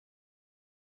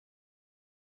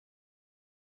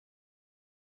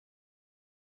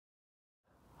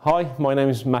Hi, my name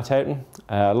is Matt Houghton.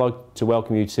 I'd like to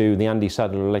welcome you to the Andy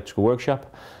Sadler Electrical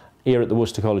Workshop here at the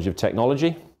Worcester College of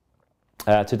Technology.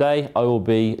 Today I will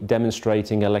be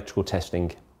demonstrating electrical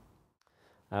testing.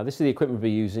 This is the equipment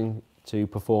we'll be using to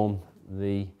perform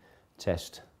the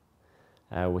test.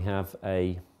 We have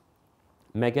a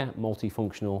mega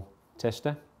multifunctional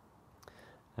tester.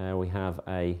 We have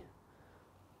a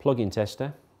plug-in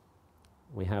tester.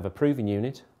 We have a proving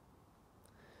unit.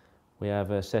 We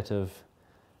have a set of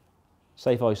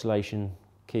safe isolation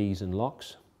keys and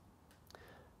locks.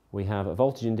 We have a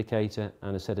voltage indicator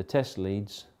and a set of test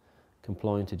leads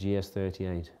compliant to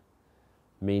GS38,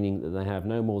 meaning that they have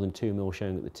no more than 2 mil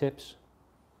showing at the tips.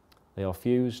 They are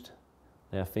fused,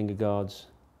 they have finger guards,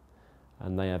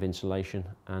 and they have insulation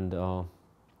and are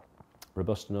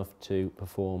robust enough to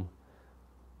perform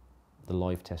the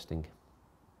live testing.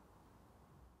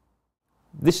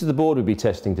 This is the board we'll be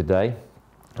testing today.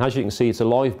 As you can see, it's a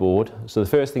live board, so the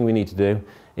first thing we need to do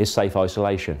is safe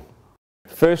isolation.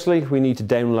 Firstly, we need to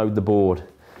download the board.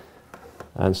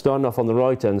 And starting off on the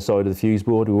right hand side of the fuse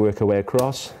board, we work our way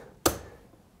across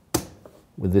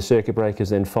with the circuit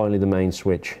breakers, then finally the main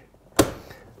switch. The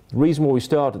reason why we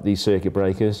start at these circuit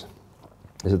breakers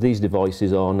is that these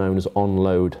devices are known as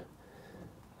on-load.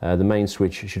 The main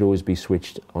switch should always be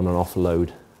switched on an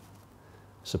off-load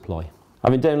supply.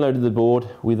 Having downloaded the board,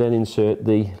 we then insert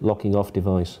the locking off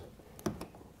device.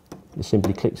 It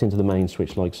simply clicks into the main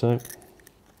switch like so.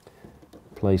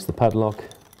 Place the padlock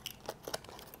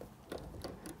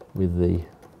with the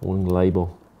warning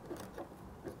label.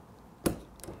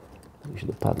 Make sure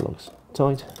the padlock's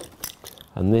tight.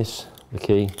 And this, the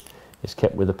key, is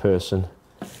kept with the person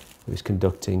who is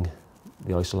conducting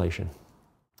the isolation.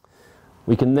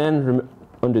 We can then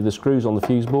undo the screws on the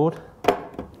fuse board.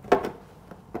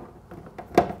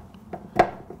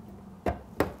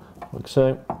 Like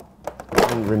so,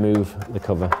 and remove the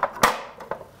cover.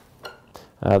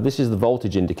 This is the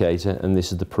voltage indicator and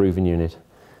this is the proving unit.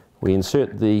 We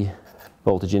insert the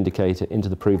voltage indicator into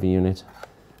the proving unit,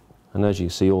 and as you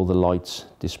see, all the lights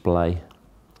display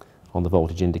on the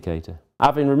voltage indicator.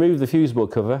 Having removed the fuse board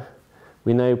cover,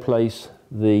 we now place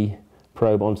the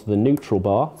probe onto the neutral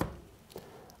bar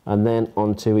and then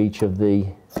onto each of the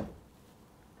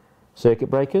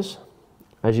circuit breakers.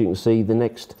 As you can see, the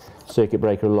next circuit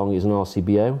breaker along is an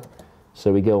RCBO,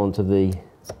 so we go onto the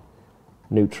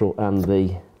neutral and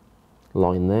the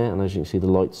line there, and as you can see, the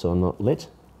lights are not lit.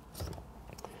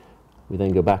 We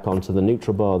then go back onto the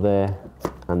neutral bar there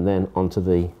and then onto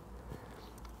the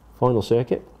final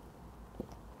circuit.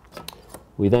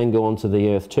 We then go onto the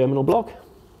earth terminal block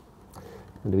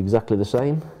and do exactly the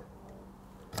same.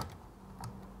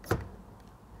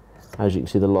 As you can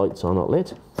see, the lights are not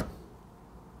lit.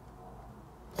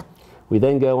 We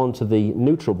then go on to the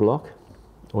neutral block,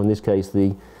 or in this case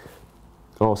the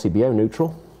RCBO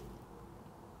neutral,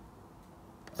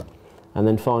 and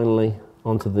then finally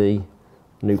onto the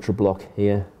neutral block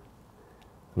here,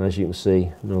 and as you can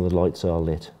see, none of the lights are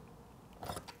lit.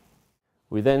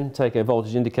 We then take our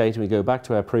voltage indicator, we go back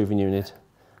to our proving unit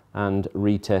and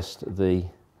retest the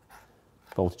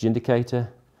voltage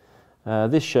indicator.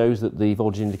 This shows that the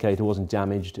voltage indicator wasn't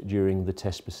damaged during the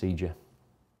test procedure.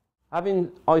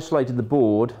 Having isolated the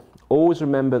board, always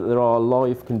remember that there are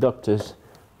live conductors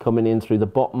coming in through the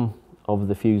bottom of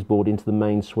the fuse board into the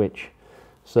main switch.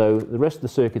 So the rest of the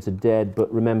circuits are dead,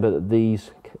 but remember that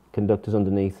these conductors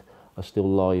underneath are still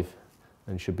live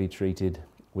and should be treated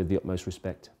with the utmost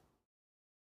respect.